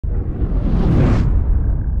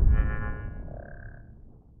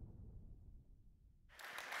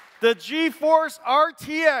The GeForce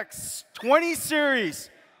RTX 20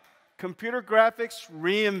 series, computer graphics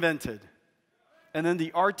reinvented. And then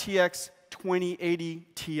the RTX 2080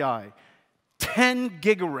 Ti, 10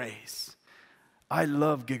 gigarrays. I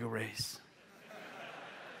love gigarrays.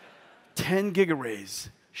 10 gigarrays.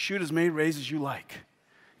 Shoot as many rays as you like.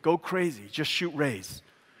 Go crazy, just shoot rays.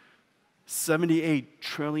 78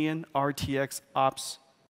 trillion RTX ops.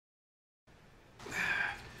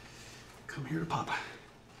 Come here, Papa.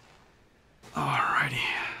 Alrighty.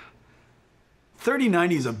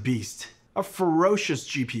 3090 is a beast, a ferocious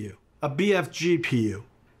GPU, a BF GPU,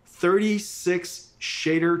 36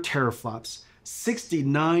 shader teraflops,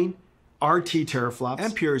 69 RT teraflops.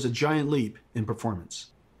 Ampere is a giant leap in performance.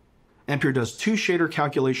 Ampere does 2 shader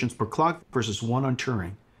calculations per clock versus 1 on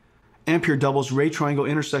Turing. Ampere doubles ray triangle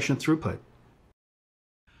intersection throughput.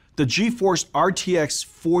 The GeForce RTX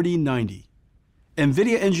 4090.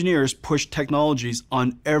 Nvidia engineers push technologies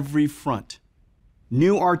on every front.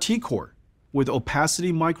 New RT core with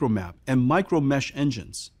opacity micromap and micromesh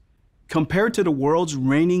engines. Compared to the world's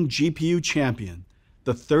reigning GPU champion,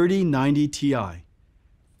 the 3090 Ti,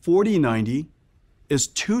 4090 is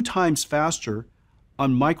 2 times faster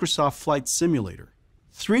on Microsoft Flight Simulator,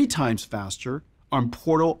 3 times faster on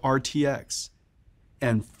Portal RTX,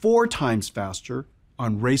 and 4 times faster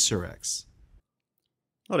on RacerX.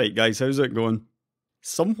 Alright guys, how's it going?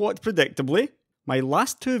 Somewhat predictably, my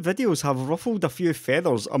last 2 videos have ruffled a few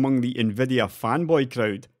feathers among the Nvidia fanboy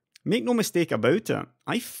crowd. Make no mistake about it,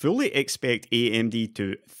 I fully expect AMD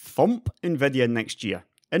to thump Nvidia next year,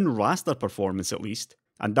 in raster performance at least.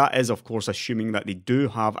 And that is of course assuming that they do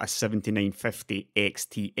have a 7950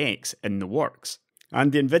 XTX in the works.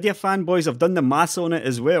 And the Nvidia fanboys have done the maths on it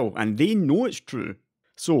as well, and they know it's true.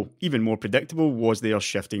 So, even more predictable was their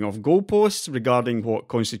shifting of goalposts regarding what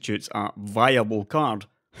constitutes a viable card.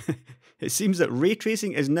 It seems that ray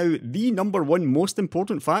tracing is now the #1 most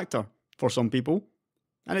important factor for some people.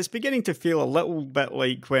 And it's beginning to feel a little bit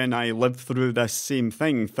like when I lived through this same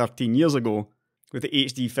thing 13 years ago with the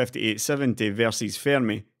HD 5870 versus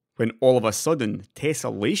Fermi, when all of a sudden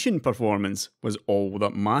tessellation performance was all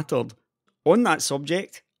that mattered. On that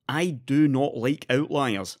subject, I do not like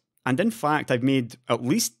outliers. And in fact, I've made at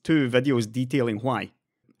least 2 videos detailing why,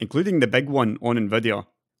 including the big one on Nvidia,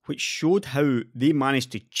 which showed how they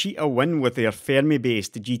managed to cheat a win with their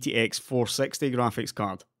Fermi-based GTX 460 graphics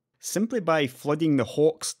card, simply by flooding the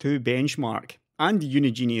Hawks 2 benchmark, and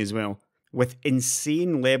Unigenie as well, with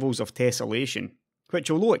insane levels of tessellation,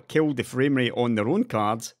 which although it killed the frame rate on their own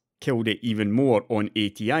cards, killed it even more on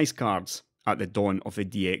ATI's cards at the dawn of the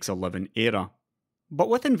DX11 era. But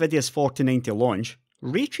with Nvidia's 4090 launch,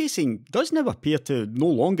 ray tracing does now appear to no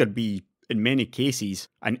longer be, in many cases,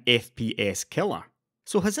 an FPS killer.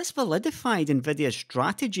 So has this validified Nvidia's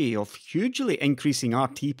strategy of hugely increasing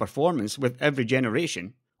RT performance with every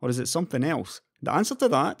generation, or is it something else? The answer to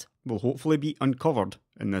that will hopefully be uncovered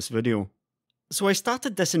in this video. So I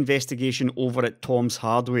started this investigation over at Tom's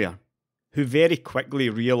Hardware, who very quickly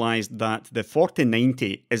realised that the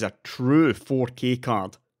 4090 is a true 4K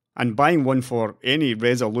card, and buying one for any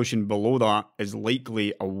resolution below that is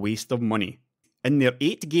likely a waste of money. In their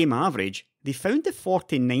 8-game average, they found the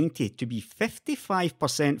 4090 to be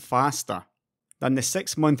 55% faster than the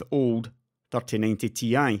 6-month-old 3090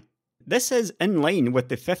 Ti. This is in line with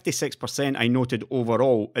the 56% I noted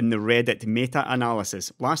overall in the Reddit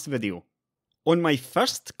meta-analysis last video. On my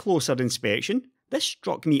first closer inspection, this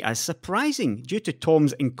struck me as surprising due to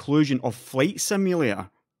Tom's inclusion of Flight Simulator.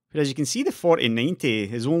 But as you can see, the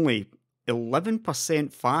 4090 is only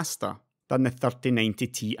 11% faster than the 3090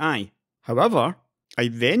 Ti. However, I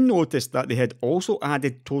then noticed that they had also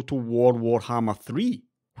added Total War Warhammer 3,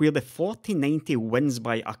 where the 4090 wins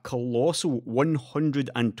by a colossal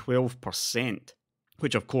 112%,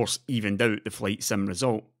 which of course evened out the Flight Sim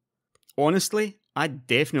result. Honestly, I'd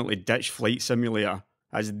definitely ditch Flight Simulator,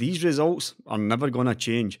 as these results are never gonna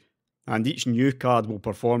change, and each new card will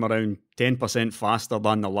perform around 10% faster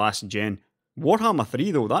than the last gen. Warhammer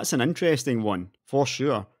 3 though, that's an interesting one, for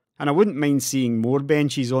sure, and I wouldn't mind seeing more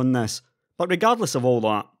benches on this, but regardless of all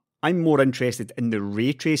that, I'm more interested in the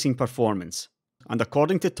ray tracing performance, and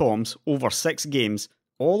according to Tom's, over 6 games,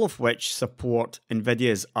 all of which support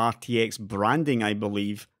Nvidia's RTX branding I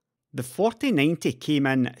believe, the 4090 came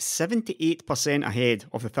in 78% ahead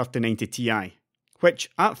of the 3090 Ti. Which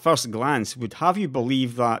at first glance would have you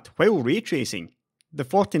believe that while ray tracing, the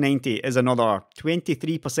 4090 is another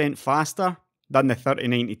 23% faster than the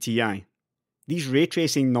 3090 Ti. These ray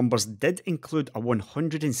tracing numbers did include a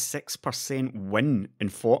 106% win in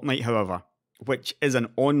Fortnite however, which is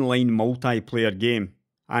an online multiplayer game,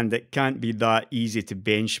 and it can't be that easy to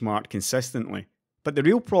benchmark consistently. But the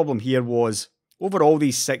real problem here was, over all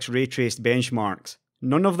these 6 ray-traced benchmarks,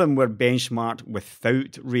 none of them were benchmarked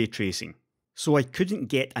without ray tracing. So I couldn't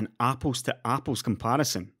get an apples to apples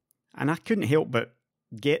comparison. And I couldn't help but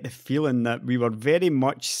get the feeling that we were very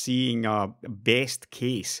much seeing a best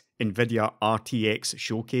case Nvidia RTX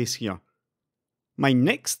showcase here. My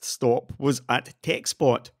next stop was at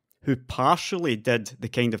TechSpot, who partially did the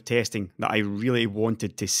kind of testing that I really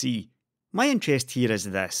wanted to see. My interest here is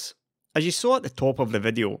this. As you saw at the top of the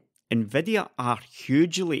video, Nvidia are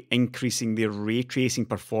hugely increasing their ray tracing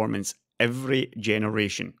performance every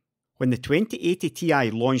generation. When the 2080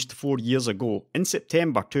 Ti launched 4 years ago, in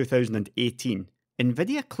September 2018,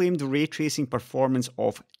 Nvidia claimed ray tracing performance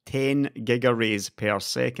of 10 gigarays per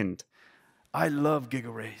second. I love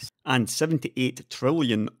gigarays. And 78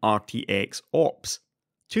 trillion RTX ops.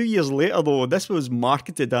 2 years later though, this was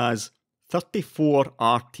marketed as 34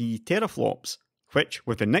 RT teraflops, which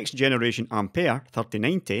with the next generation Ampere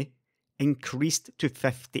 3090 increased to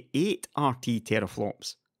 58 RT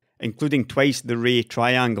teraflops, including twice the ray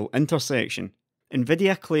triangle intersection.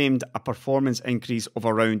 Nvidia claimed a performance increase of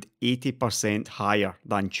around 80% higher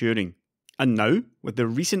than Turing. And now, with the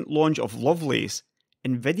recent launch of Lovelace,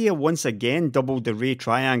 Nvidia once again doubled the ray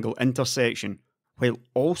triangle intersection, while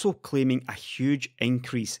also claiming a huge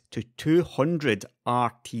increase to 200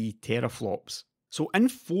 RT teraflops. So in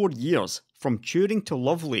 4 years, from Turing to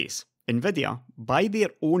Lovelace, Nvidia, by their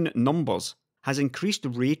own numbers, has increased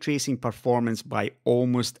ray tracing performance by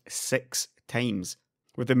almost 6 times,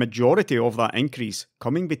 with the majority of that increase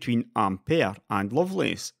coming between Ampere and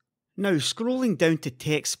Lovelace. Now, scrolling down to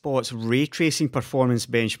TechSpot's ray tracing performance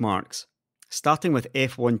benchmarks, starting with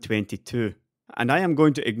F122, and I am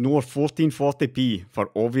going to ignore 1440p for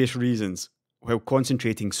obvious reasons, while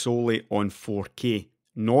concentrating solely on 4K,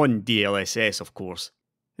 non-DLSS of course.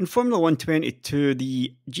 In Formula 122,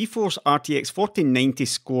 the GeForce RTX 4090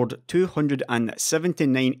 scored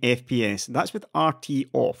 279 FPS, that's with RT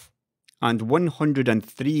off, and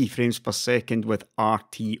 103 frames per second with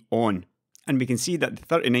RT on. And we can see that the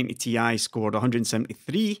 3090 Ti scored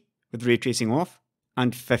 173 with ray tracing off,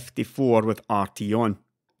 and 54 with RT on.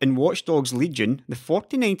 In Watch Dogs Legion, the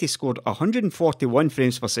 4090 scored 141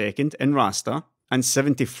 frames per second in raster, and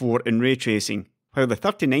 74 in ray tracing, while the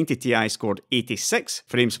 3090 Ti scored 86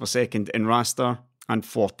 frames per second in raster and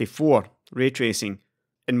 44 ray tracing.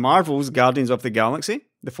 In Marvel's Guardians of the Galaxy,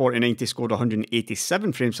 the 4090 scored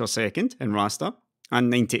 187 frames per second in raster and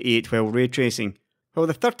 98 while ray tracing, while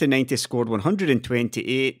the 3090 scored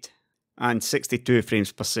 128 and 62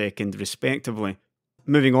 frames per second respectively.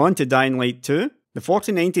 Moving on to Dying Light 2, the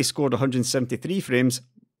 4090 scored 173 frames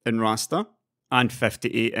in raster and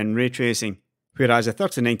 58 in ray tracing, whereas the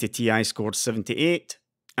 3090 Ti scored 78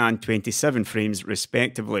 and 27 frames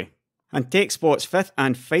respectively. And TechSpot's fifth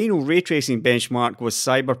and final ray tracing benchmark was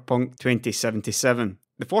Cyberpunk 2077.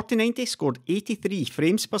 The 4090 scored 83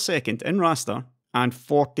 frames per second in raster and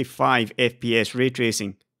 45 FPS ray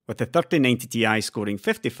tracing, with the 3090 Ti scoring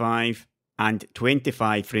 55 and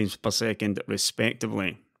 25 frames per second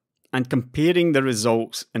respectively. And comparing the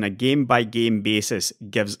results on a game-by-game basis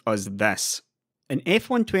gives us this. In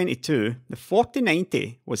F122, the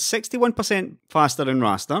 4090 was 61% faster in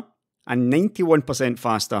raster and 91%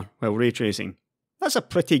 faster while ray tracing. That's a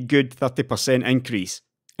pretty good 30% increase.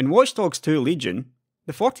 In Watch Dogs 2 Legion,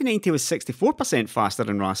 the 4090 was 64% faster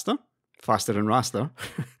in raster,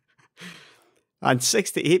 and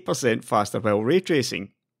 68% faster while ray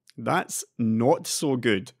tracing. That's not so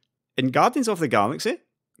good. In Guardians of the Galaxy,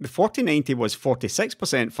 the 4090 was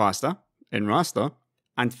 46% faster in raster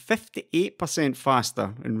and 58%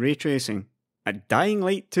 faster in ray tracing. At Dying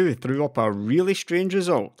Light 2 threw up a really strange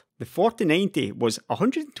result. The 4090 was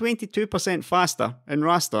 122% faster in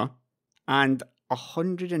raster and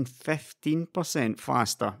 115%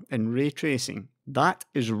 faster in ray tracing. That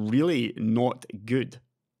is really not good.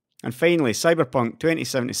 And finally, Cyberpunk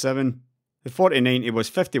 2077, the 4090 was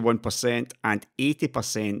 51% and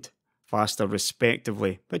 80% faster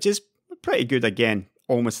respectively, which is pretty good again,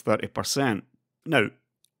 almost 30%. Now,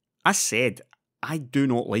 as said, I do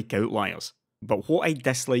not like outliers, but what I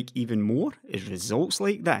dislike even more is results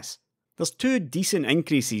like this. There's 2 decent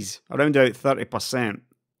increases, around about 30%,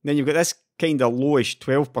 then you've got this kind of lowish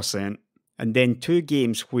 12%, and then 2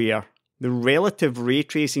 games where the relative ray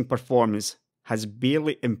tracing performance has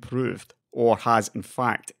barely improved, or has in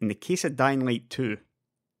fact, in the case of Dying Light 2,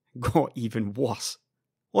 got even worse.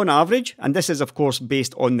 On average, and this is of course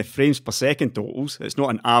based on the frames per second totals, it's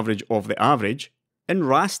not an average of the average, in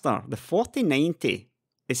raster, the 4090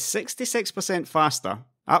 is 66% faster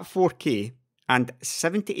at 4K and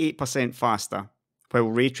 78% faster while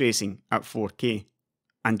ray tracing at 4K.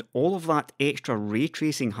 And all of that extra ray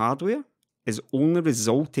tracing hardware is only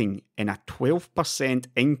resulting in a 12%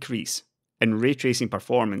 increase in ray tracing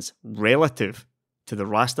performance relative to the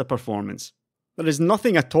raster performance. There is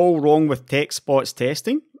nothing at all wrong with TechSpot's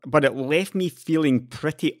testing, but it left me feeling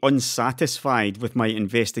pretty unsatisfied with my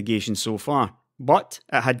investigation so far. But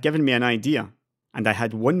it had given me an idea, and I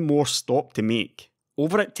had one more stop to make.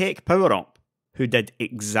 Over at Tech Power Up, who did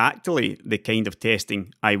exactly the kind of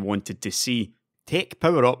testing I wanted to see. Tech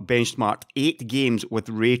Power Up benchmarked 8 games with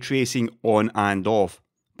ray tracing on and off,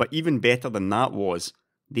 but even better than that was,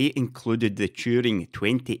 they included the Turing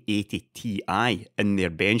 2080 Ti in their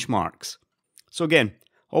benchmarks. So again,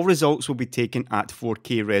 all results will be taken at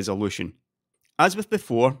 4K resolution. As with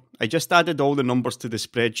before, I just added all the numbers to the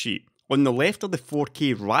spreadsheet. On the left are the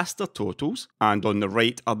 4K raster totals, and on the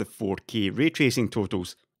right are the 4K ray tracing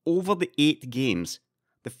totals. Over the 8 games,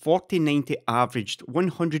 the 4090 averaged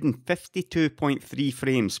 152.3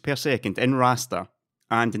 frames per second in raster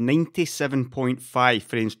and 97.5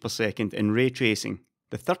 frames per second in ray tracing.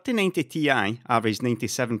 The 3090 Ti averaged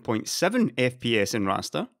 97.7 FPS in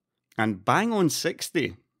raster and bang on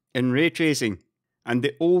 60 in ray tracing. And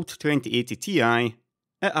the old 2080 Ti,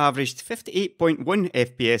 it averaged 58.1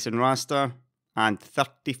 FPS in raster and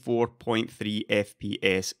 34.3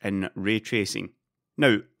 FPS in ray tracing.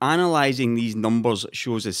 Now, analysing these numbers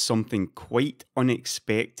shows us something quite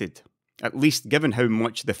unexpected, at least given how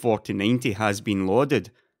much the 4090 has been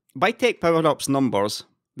lauded. By Tech Power Up's numbers,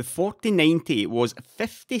 the 4090 was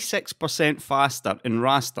 56% faster in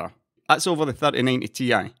raster. That's over the 3090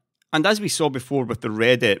 Ti. And as we saw before with the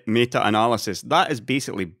Reddit meta-analysis, that is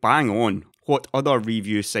basically bang on what other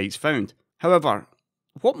review sites found. However,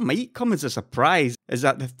 what might come as a surprise is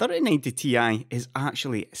that the 3090 Ti is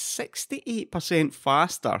actually 68%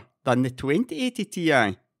 faster than the 2080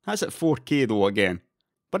 Ti. That's at 4K though again.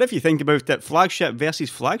 But if you think about it, flagship versus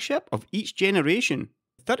flagship of each generation,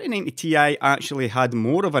 the 3090 Ti actually had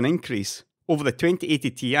more of an increase over the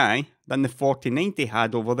 2080 Ti than the 4090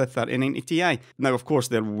 had over the 3090 Ti. Now of course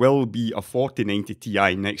there will be a 4090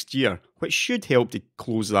 Ti next year, which should help to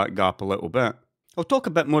close that gap a little bit. I'll talk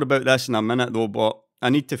a bit more about this in a minute though, but I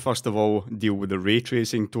need to first of all deal with the ray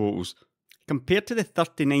tracing totals. Compared to the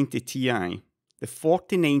 3090 Ti, the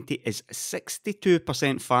 4090 is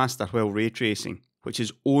 62% faster while ray tracing, which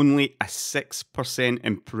is only a 6%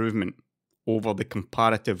 improvement over the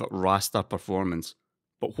comparative raster performance.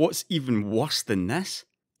 But what's even worse than this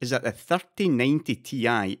is that the 3090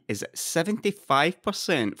 Ti is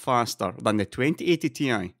 75% faster than the 2080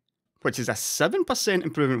 Ti, which is a 7%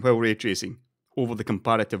 improvement while ray tracing over the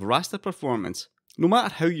comparative raster performance. No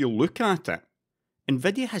matter how you look at it,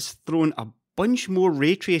 Nvidia has thrown a bunch more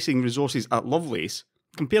ray tracing resources at Lovelace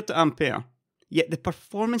compared to Ampere, yet the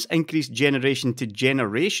performance increase generation to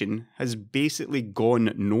generation has basically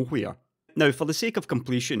gone nowhere. Now, for the sake of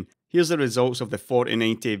completion, here's the results of the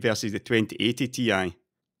 4090 versus the 2080 Ti.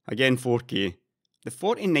 Again 4K. The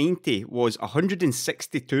 4090 was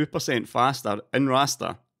 162% faster in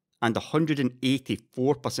raster and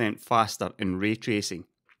 184% faster in ray tracing.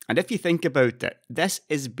 And if you think about it, this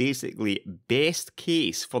is basically best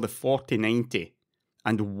case for the 4090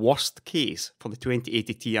 and worst case for the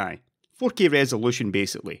 2080 Ti. 4K resolution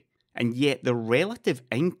basically, and yet the relative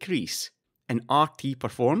increase in RT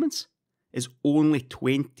performance is only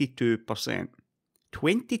 22%.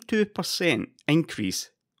 22% increase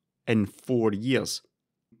in 4 years.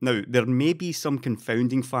 Now, there may be some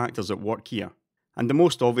confounding factors at work here, and the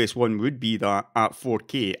most obvious one would be that at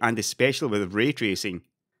 4K, and especially with ray tracing,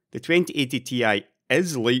 the 2080 Ti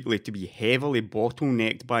is likely to be heavily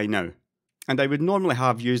bottlenecked by now. And I would normally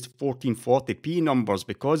have used 1440p numbers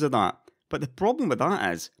because of that, but the problem with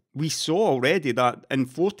that is, we saw already that in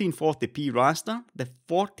 1440p raster, the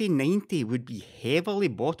 4090 would be heavily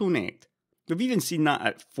bottlenecked. We've even seen that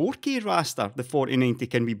at 4K raster, the 4090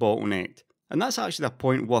 can be bottlenecked. And that's actually a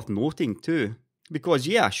point worth noting too. Because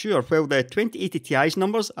yeah, sure, while the 2080 Ti's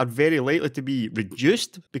numbers are very likely to be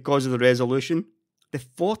reduced because of the resolution, the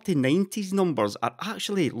 4090's numbers are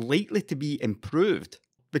actually likely to be improved.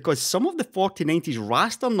 Because some of the 4090's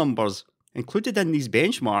raster numbers included in these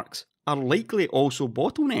benchmarks are likely also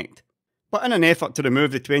bottlenecked. But in an effort to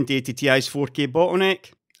remove the 2080 Ti's 4K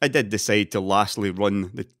bottleneck, I did decide to lastly run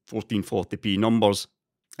the 1440p numbers.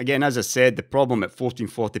 Again, as I said, the problem at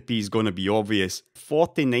 1440p is going to be obvious.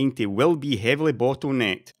 4090 will be heavily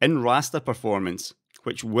bottlenecked in raster performance,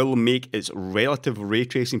 which will make its relative ray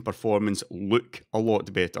tracing performance look a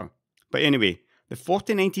lot better. But anyway, the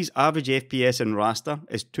 4090's average FPS in raster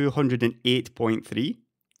is 208.3,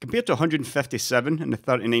 compared to 157 in the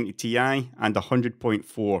 3090 Ti and 100.4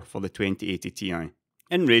 for the 2080 Ti.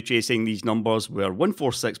 In ray tracing, these numbers were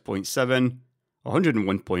 146.7,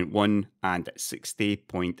 101.1 and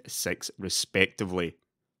 60.6 respectively.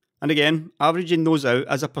 And again, averaging those out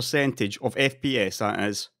as a percentage of FPS, that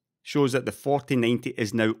is, shows that the 4090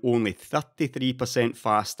 is now only 33%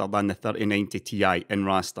 faster than the 3090 Ti in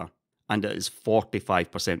raster, and it is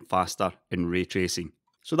 45% faster in ray tracing.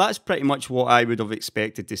 So that's pretty much what I would have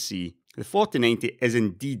expected to see. The 4090 is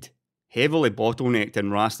indeed heavily bottlenecked in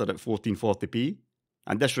raster at 1440p,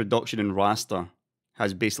 and this reduction in raster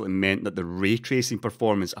has basically meant that the ray tracing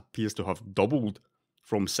performance appears to have doubled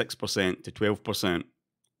from 6% to 12%.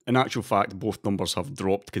 In actual fact, both numbers have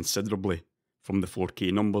dropped considerably from the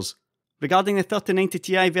 4K numbers. Regarding the 3090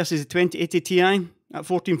 Ti versus the 2080 Ti at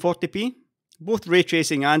 1440p, both ray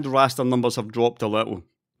tracing and raster numbers have dropped a little.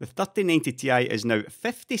 The 3090 Ti is now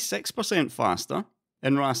 56% faster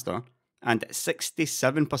in raster and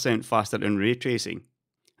 67% faster in ray tracing.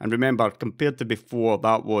 And remember, compared to before,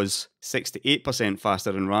 that was 68%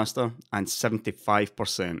 faster in raster and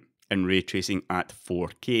 75% in ray tracing at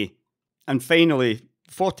 4K. And finally,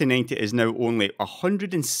 4090 is now only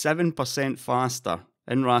 107% faster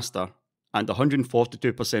in raster and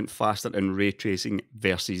 142% faster in ray tracing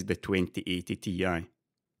versus the 2080 Ti.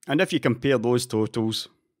 And if you compare those totals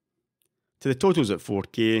to the totals at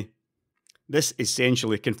 4K, this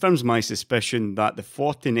essentially confirms my suspicion that the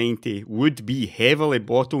 4090 would be heavily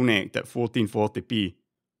bottlenecked at 1440p,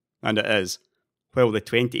 and it is, while the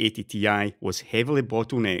 2080 Ti was heavily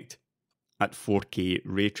bottlenecked at 4K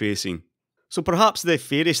ray tracing. So perhaps the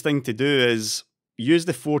fairest thing to do is use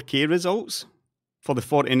the 4K results for the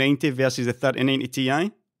 4090 versus the 3090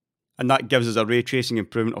 Ti, and that gives us a ray tracing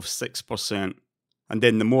improvement of 6%. And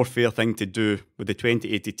then the more fair thing to do with the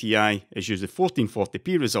 2080 Ti is use the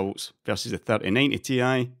 1440p results versus the 3090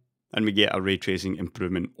 Ti, and we get a ray tracing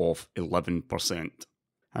improvement of 11%.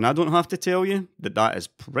 And I don't have to tell you that that is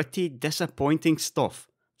pretty disappointing stuff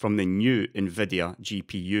from the new Nvidia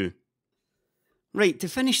GPU. Right, to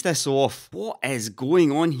finish this off, what is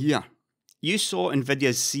going on here? You saw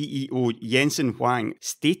Nvidia's CEO Jensen Huang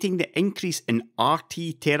stating the increase in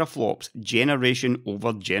RT teraflops generation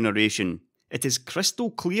over generation. It is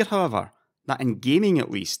crystal clear, however, that in gaming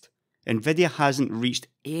at least, Nvidia hasn't reached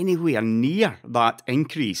anywhere near that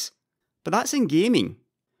increase. But that's in gaming.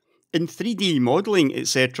 In 3D modelling,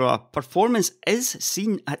 etc., performance is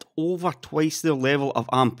seen at over twice the level of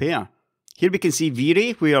ampere. Here we can see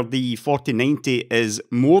V-Ray, where the 4090 is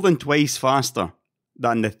more than twice faster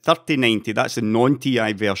than the 3090, that's the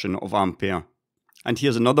non-TI version of ampere. And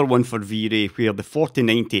here's another one for V-Ray, where the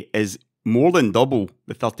 4090 is more than double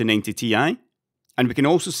the 3090 Ti, and we can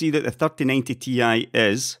also see that the 3090 Ti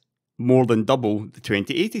is more than double the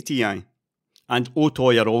 2080 Ti. And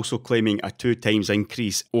Otoy are also claiming a 2 times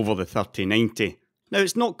increase over the 3090. Now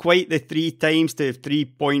it's not quite the 3 times to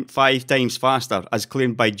 3.5 times faster as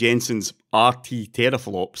claimed by Jensen's RT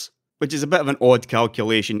teraflops, which is a bit of an odd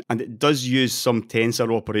calculation, and it does use some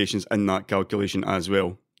tensor operations in that calculation as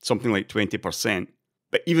well, something like 20%.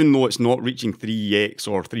 But even though it's not reaching 3x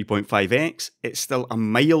or 3.5x, it's still a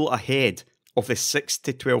mile ahead of the 6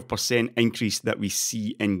 to 12% increase that we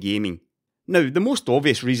see in gaming. Now, the most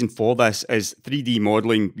obvious reason for this is 3D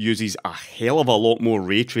modelling uses a hell of a lot more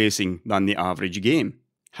ray tracing than the average game.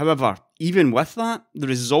 However, even with that, the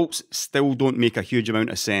results still don't make a huge amount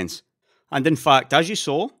of sense. And in fact, as you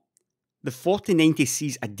saw, the 4090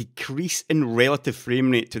 sees a decrease in relative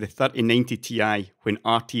frame rate to the 3090 Ti when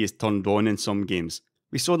RT is turned on in some games.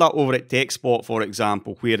 We saw that over at TechSpot, for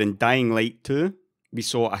example, where in Dying Light 2, we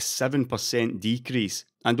saw a 7% decrease.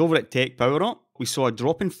 And over at Tech Power Up, we saw a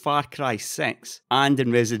drop in Far Cry 6 and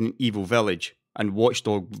in Resident Evil Village, and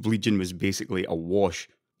Watchdog Legion was basically a wash.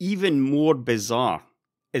 Even more bizarre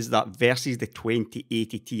is that versus the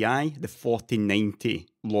 2080 Ti, the 4090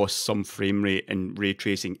 lost some frame rate in ray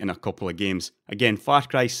tracing in a couple of games. Again, Far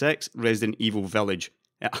Cry 6, Resident Evil Village,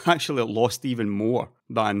 it actually lost even more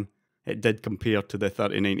than it did compared to the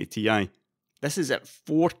 3090 Ti. This is at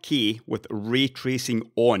 4K with ray tracing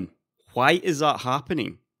on. Why is that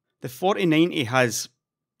happening? The 4090 has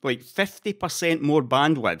like 50% more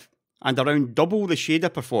bandwidth and around double the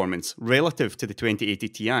shader performance relative to the 2080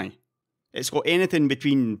 Ti. It's got anything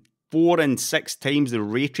between 4 and 6 times the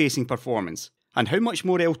ray tracing performance. And how much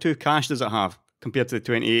more L2 cache does it have compared to the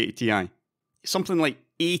 2080 Ti? Something like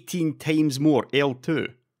 18 times more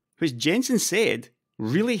L2, which Jensen said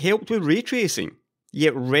really helped with ray tracing.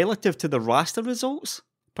 Yet relative to the raster results,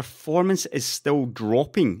 performance is still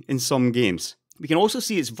dropping in some games. We can also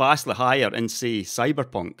see it's vastly higher in, say,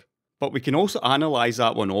 Cyberpunk. But we can also analyse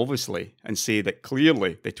that one obviously and say that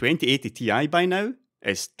clearly the 2080 Ti by now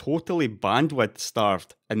is totally bandwidth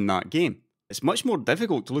starved in that game. It's much more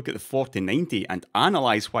difficult to look at the 4090 and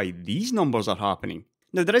analyse why these numbers are happening.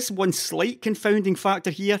 Now there is one slight confounding factor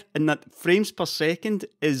here in that frames per second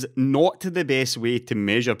is not the best way to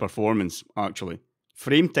measure performance, actually.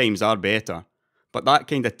 Frame times are better, but that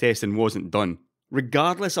kind of testing wasn't done.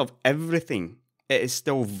 Regardless of everything, it is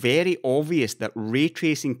still very obvious that ray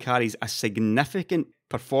tracing carries a significant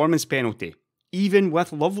performance penalty, even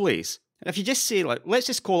with Lovelace. And if you just say, like, let's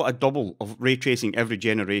just call it a double of ray tracing every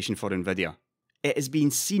generation for Nvidia, it has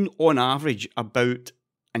been seen on average about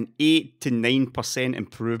an 8 to 9%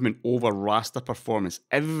 improvement over raster performance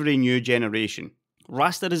every new generation.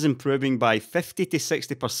 Raster is improving by 50 to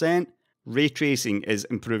 60%, ray tracing is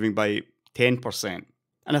improving by 10%.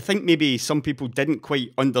 And I think maybe some people didn't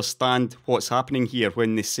quite understand what's happening here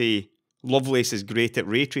when they say Lovelace is great at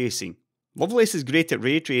ray tracing. Lovelace is great at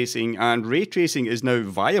ray tracing, and ray tracing is now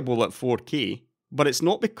viable at 4K, but it's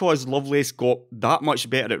not because Lovelace got that much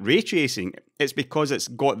better at ray tracing, it's because it's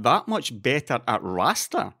got that much better at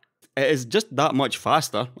raster. It is just that much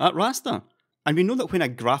faster at raster. And we know that when a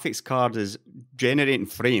graphics card is generating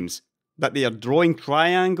frames, that they are drawing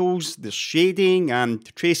triangles, they're shading and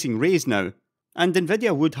tracing rays now. And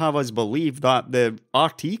Nvidia would have us believe that the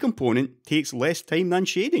RT component takes less time than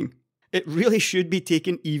shading. It really should be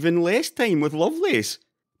taking even less time with Lovelace.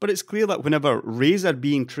 But it's clear that whenever rays are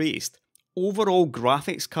being traced, overall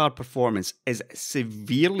graphics card performance is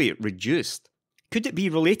severely reduced. Could it be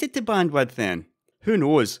related to bandwidth then? Who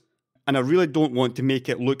knows? And I really don't want to make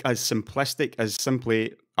it look as simplistic as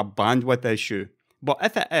simply a bandwidth issue. But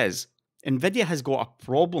if it is, Nvidia has got a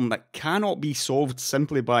problem that cannot be solved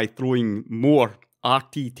simply by throwing more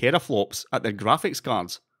RT teraflops at their graphics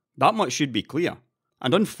cards. That much should be clear.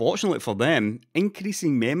 And unfortunately for them,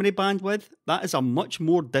 increasing memory bandwidth, that is a much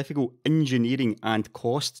more difficult engineering and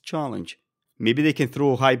cost challenge. Maybe they can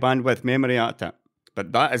throw high bandwidth memory at it,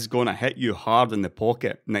 but that is going to hit you hard in the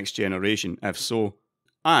pocket next generation, if so.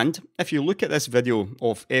 And if you look at this video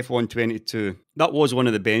of F122, that was one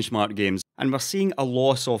of the benchmark games, and we're seeing a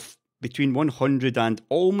loss of between 100 and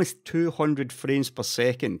almost 200 frames per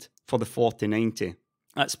second for the 4090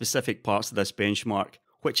 at specific parts of this benchmark,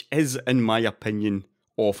 which is, in my opinion,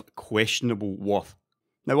 of questionable worth.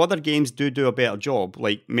 Now, other games do a better job,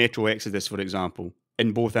 like Metro Exodus for example,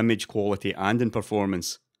 in both image quality and in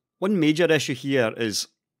performance. One major issue here is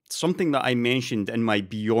something that I mentioned in my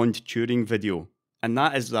Beyond Turing video, and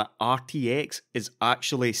that is that RTX is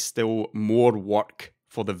actually still more work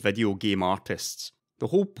for the video game artists. The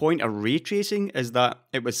whole point of ray tracing is that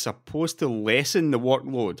it was supposed to lessen the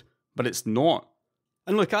workload, but it's not.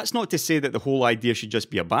 And look, that's not to say that the whole idea should just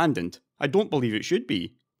be abandoned. I don't believe it should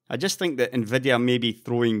be. I just think that Nvidia may be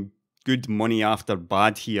throwing good money after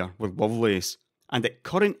bad here with Lovelace. And at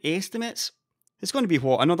current estimates, it's going to be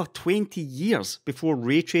another 20 years before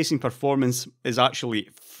ray tracing performance is actually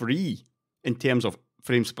free in terms of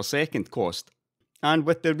frames per second cost. And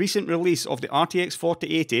with the recent release of the RTX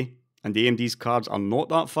 4080, and AMD's cards are not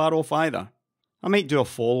that far off either. I might do a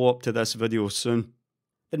follow-up to this video soon.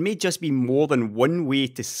 There may just be more than one way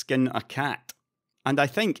to skin a cat. And I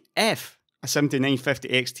think if a 7950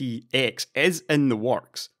 XT-X is in the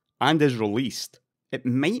works and is released, it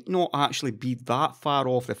might not actually be that far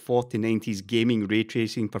off the 4090's gaming ray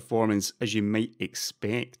tracing performance as you might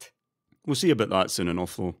expect. We'll see about that soon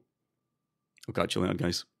enough though. I'll catch you later,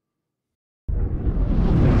 guys.